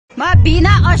Ma bina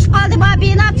osh qoldi, ma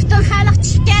bina butun xalq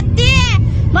chiqib ketdi.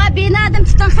 Ma binadan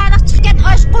butun xalq chiqib ketdi,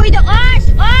 osh qo'ydi, osh.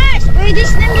 Uyda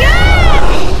ishim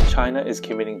yo'q. China is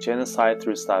committing genocide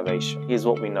through starvation. Here's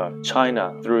what we know.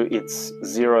 China, through its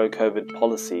zero COVID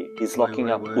policy, is locking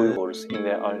up Uyghurs in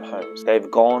their own homes. They've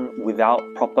gone without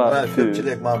proper food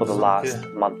for the last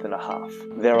month and a half.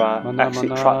 There are actually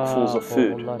truckfuls of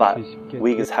food, but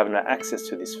Uyghurs have no access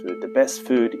to this food. The best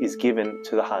food is given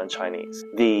to the Han Chinese.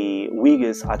 The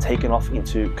Uyghurs are taken off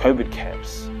into COVID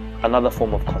camps, another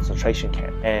form of concentration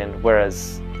camp, and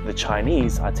whereas the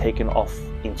Chinese are taken off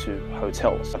into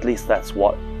hotels. At least that's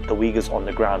what the Uyghurs on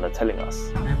the ground are telling us.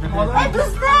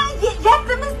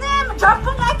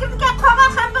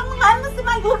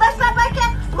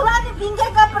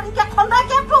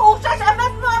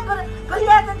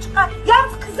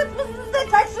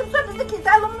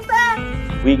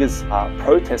 Uyghurs are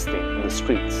protesting in the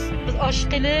streets.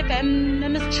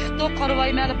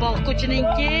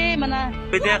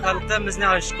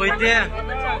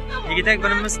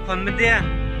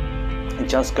 It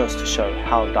just goes to show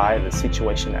how dire the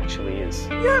situation actually is.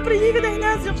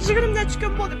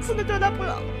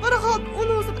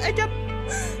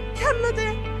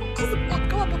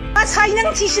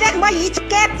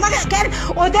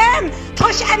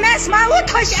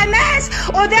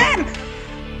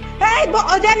 Hey, bu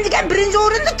odam degan birinchi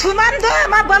o'rinda tumandı.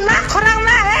 Ma bolalar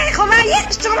qaranglar. Hey, qolay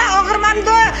yetishinglar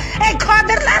og'irmamdi. Hey,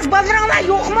 kadrlar, bolalar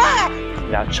yo'qmi?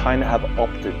 Now China have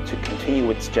opted to continue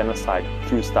its genocide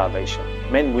through starvation.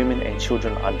 Men, women and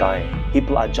children are dying.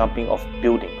 People are jumping off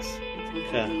buildings.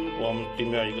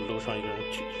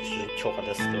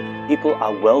 People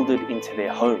are welded into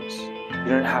their homes. You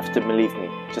don't have to believe me.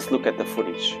 Just look at the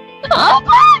footage.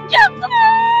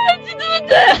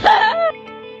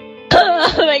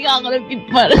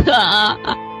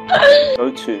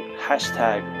 Go to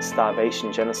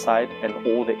 #Starvation Genocide and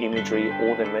all the imagery,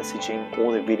 all the messaging,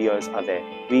 all the videos are there.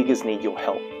 Uyghurs need your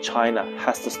help. China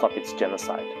has to stop its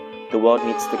genocide. The world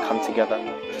needs to come together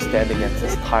to stand against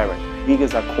this tyrant.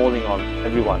 Uyghurs are calling on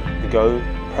everyone to go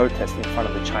protest in front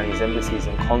of the Chinese embassies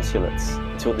and consulates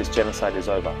until this genocide is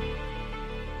over.